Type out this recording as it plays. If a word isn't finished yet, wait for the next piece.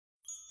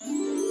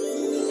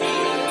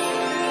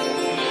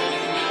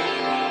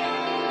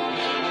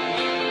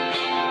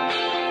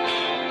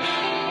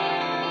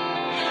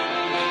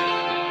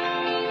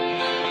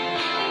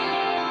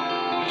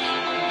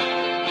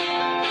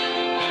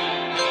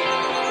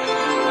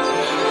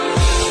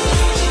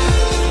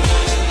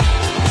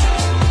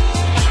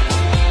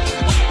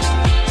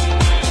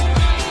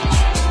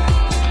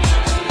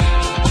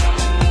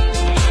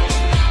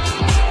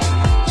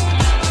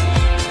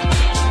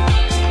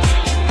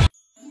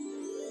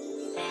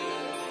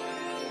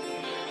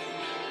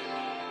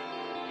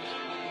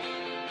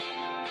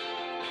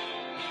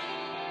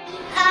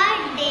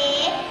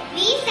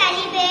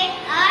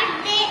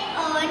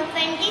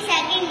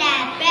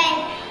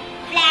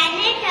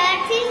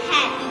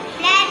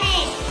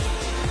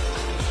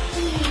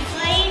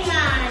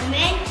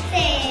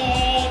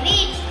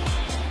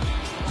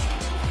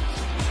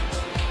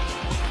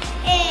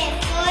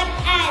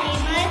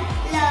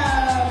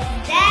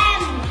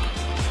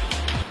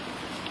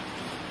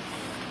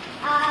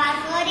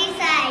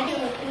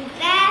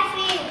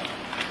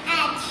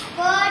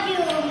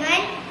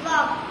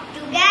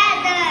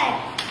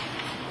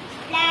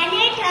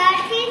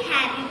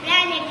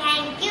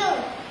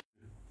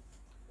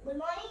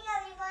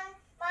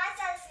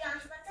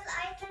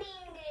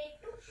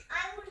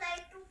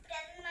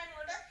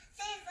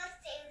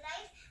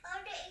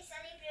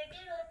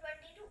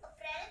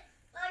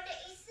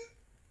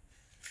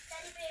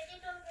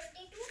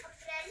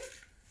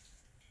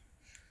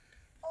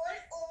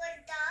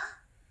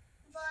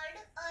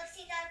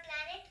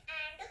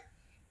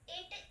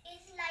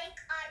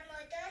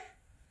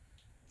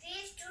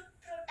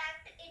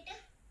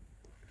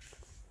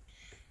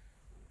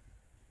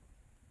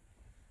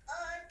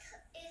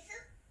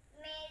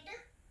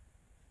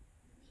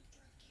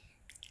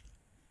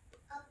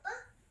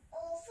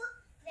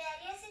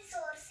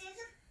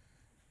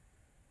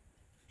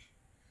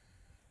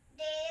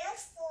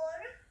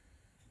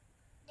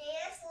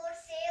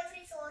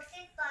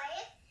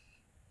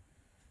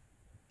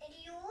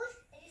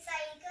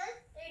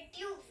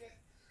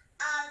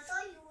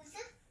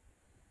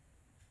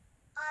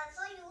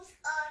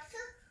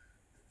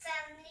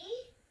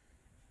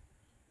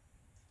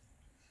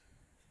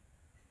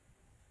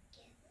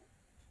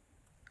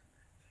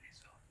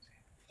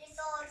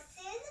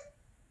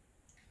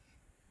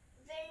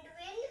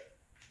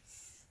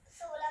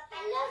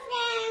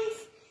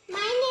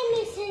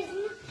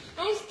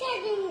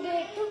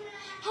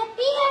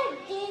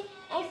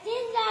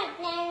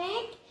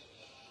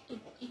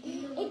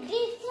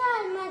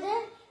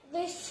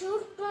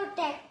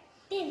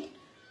did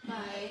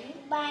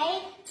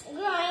by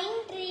growing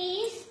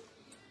trees,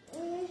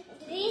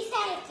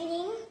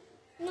 recycling,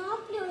 no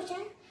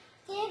pollution,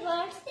 save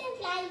birds, save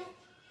life.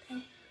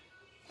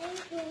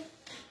 Thank you.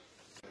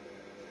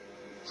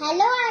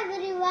 Hello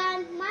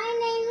everyone, my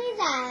name is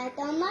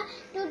Ayatoma.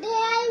 Today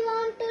I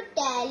want to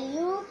tell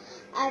you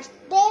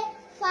the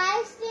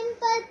 5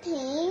 simple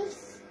things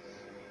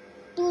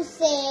to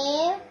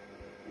save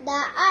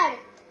the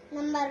earth.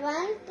 Number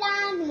 1,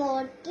 plant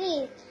more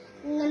trees.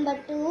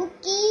 Number 2,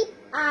 keep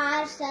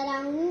our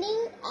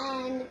surrounding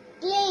and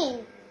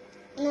clean.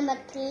 Number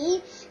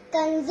 3,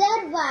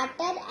 conserve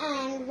water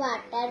and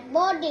water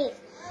bodies.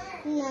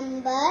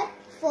 Number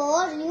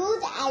 4,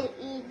 use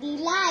LED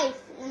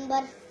lights.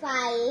 Number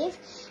 5,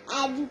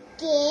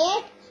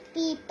 educate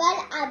people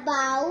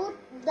about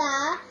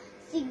the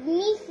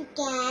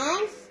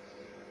significance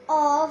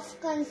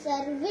of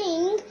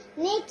conserving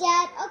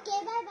nature. Okay,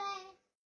 bye bye.